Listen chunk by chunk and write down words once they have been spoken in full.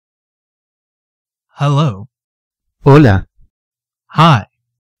Hello. Hola, Hi.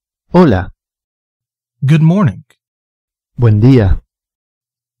 hola, Good morning. buen día,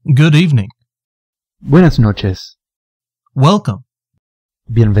 Good evening. buenas noches, Welcome.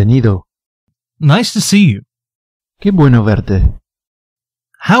 bienvenido, Nice to see you. qué bueno verte.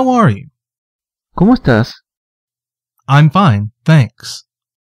 How are you? ¿Cómo estás? I'm fine, thanks.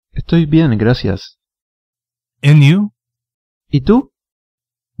 Estoy bien, gracias. And you? ¿Y tú?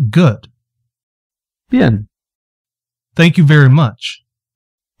 Good. Bien, Thank you very much.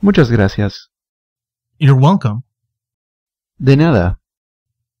 muchas gracias. You're welcome. De nada.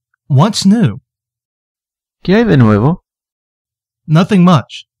 What's new? ¿Qué hay de nuevo? Nothing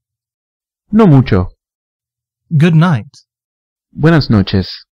much. No mucho. Good night. Buenas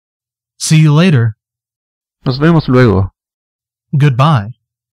noches. See you later. Nos vemos luego. Goodbye.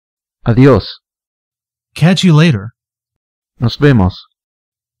 Adiós. Catch you later. Nos vemos.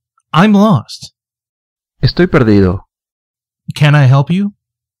 I'm lost. Estoy perdido. Can I help you?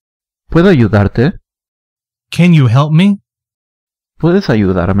 ¿Puedo ayudarte? Can you help me? ¿Puedes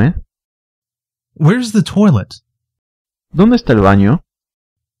ayudarme? Where's the toilet? ¿Dónde está el baño?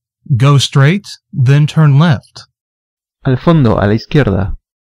 Go straight, then turn left. Al fondo, a la izquierda.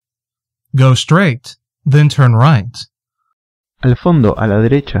 Go straight, then turn right. Al fondo, a la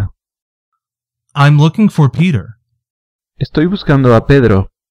derecha. I'm looking for Peter. Estoy buscando a Pedro.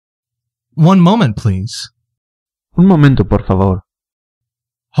 One moment, please. Un momento, por favor.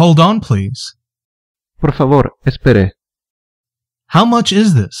 Hold on, please. Por favor, espere. How much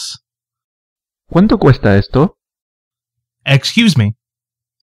is this? ¿Cuánto cuesta esto? Excuse me.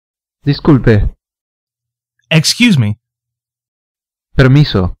 Disculpe. Excuse me.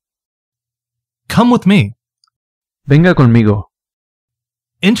 Permiso. Come with me. Venga conmigo.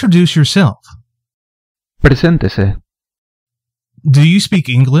 Introduce yourself. Preséntese. Do you speak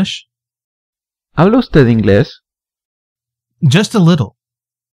English? ¿Habla usted inglés? Just a little.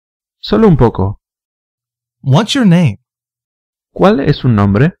 Solo un poco. What's your name? ¿Cuál es su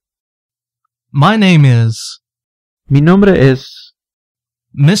nombre? My name is Mi nombre es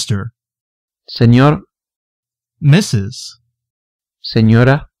Mr. señor, Mrs.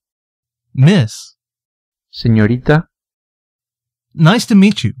 señora, Miss. señorita. Nice to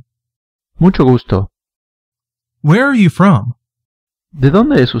meet you. Mucho gusto. Where are you from? ¿De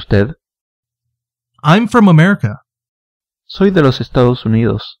dónde es usted? I'm from America. Soy de los Estados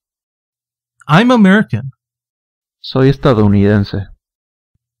Unidos. I'm American. Soy estadounidense.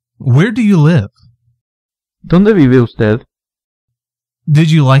 Where do you live? ¿Dónde vive usted? Did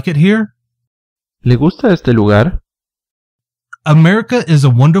you like it here? ¿Le gusta este lugar? America is a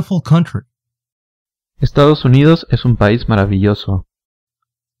wonderful country. Estados Unidos es un país maravilloso.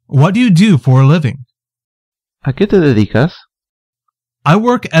 What do you do for a living? ¿A qué te dedicas? I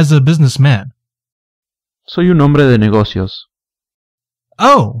work as a businessman. Soy un hombre de negocios.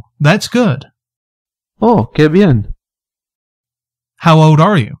 Oh, that's good. Oh, qué bien. How old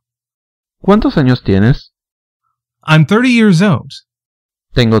are you? ¿Cuántos años tienes? I'm 30 years old.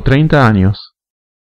 Tengo 30 años.